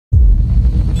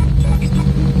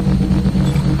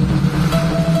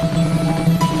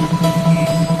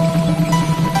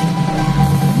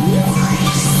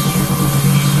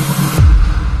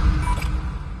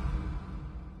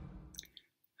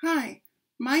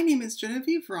My name is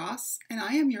Genevieve Ross, and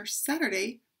I am your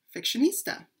Saturday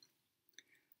Fictionista.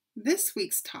 This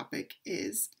week's topic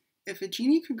is, if a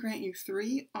genie could grant you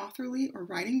 3 authorly or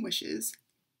writing wishes,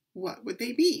 what would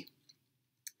they be?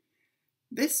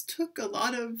 This took a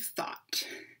lot of thought.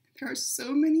 There are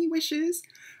so many wishes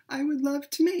I would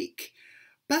love to make,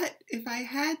 but if I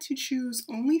had to choose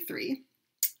only 3,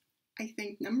 I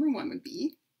think number 1 would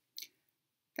be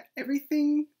that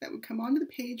everything that would come onto the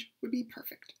page would be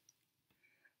perfect.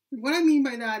 What I mean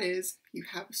by that is you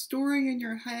have a story in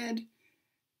your head,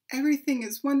 everything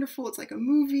is wonderful, it's like a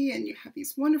movie, and you have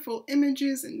these wonderful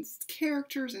images and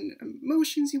characters and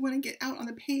emotions you want to get out on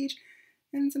the page,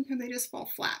 and sometimes they just fall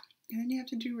flat. And then you have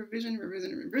to do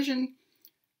revision.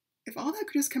 If all that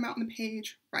could just come out on the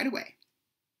page right away,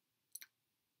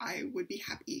 I would be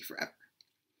happy forever.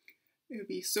 It would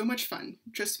be so much fun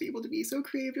just to be able to be so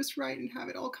creative, just write and have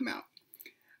it all come out.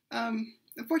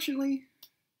 Unfortunately,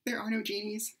 there are no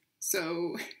genies,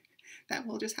 so that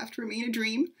will just have to remain a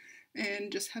dream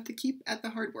and just have to keep at the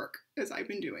hard work as I've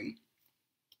been doing.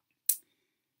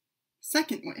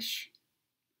 Second wish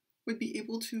would be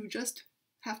able to just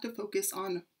have to focus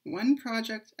on one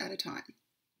project at a time.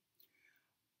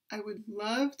 I would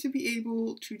love to be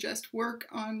able to just work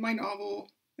on my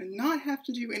novel and not have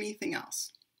to do anything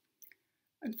else.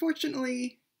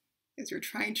 Unfortunately, as you're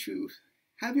trying to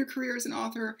have your career as an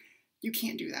author, you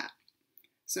can't do that.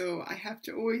 So I have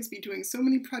to always be doing so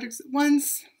many projects at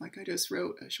once. Like I just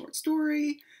wrote a short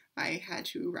story, I had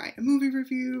to write a movie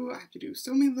review, I have to do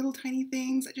so many little tiny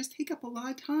things that just take up a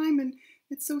lot of time, and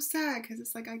it's so sad because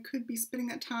it's like I could be spending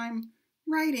that time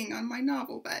writing on my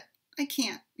novel, but I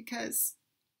can't because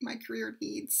my career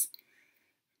needs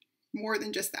more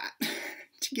than just that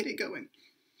to get it going.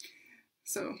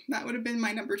 So that would have been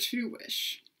my number 2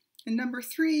 wish. And number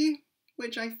 3,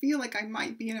 which I feel like I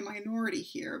might be in a minority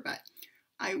here, but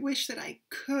I wish that I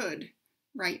could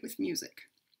write with music.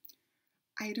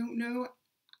 I don't know,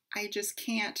 I just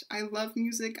can't. I love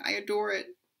music, I adore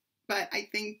it, but I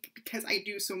think because I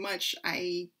do so much,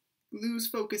 I lose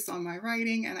focus on my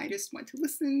writing and I just want to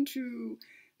listen to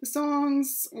the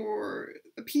songs or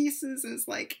the pieces, and it's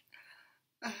like,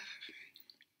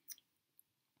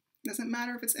 doesn't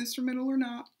matter if it's instrumental or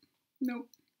not. Nope.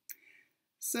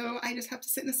 So I just have to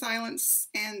sit in the silence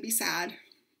and be sad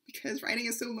because writing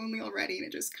is so lonely already and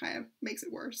it just kind of makes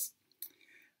it worse.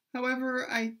 However,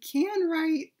 I can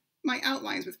write my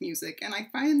outlines with music, and I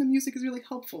find the music is really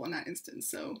helpful in that instance.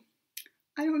 So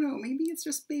I don't know, maybe it's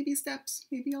just baby steps.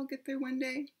 Maybe I'll get there one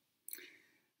day.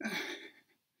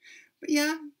 But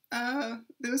yeah,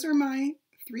 those are my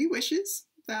 3 wishes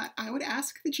that I would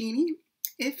ask the genie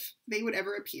if they would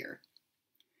ever appear.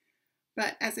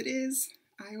 But as it is,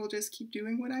 I will just keep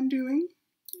doing what I'm doing.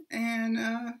 And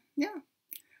yeah.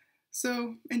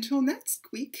 So until next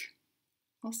week,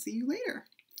 I'll see you later.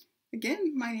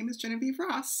 Again, my name is Genevieve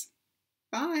Ross.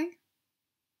 Bye.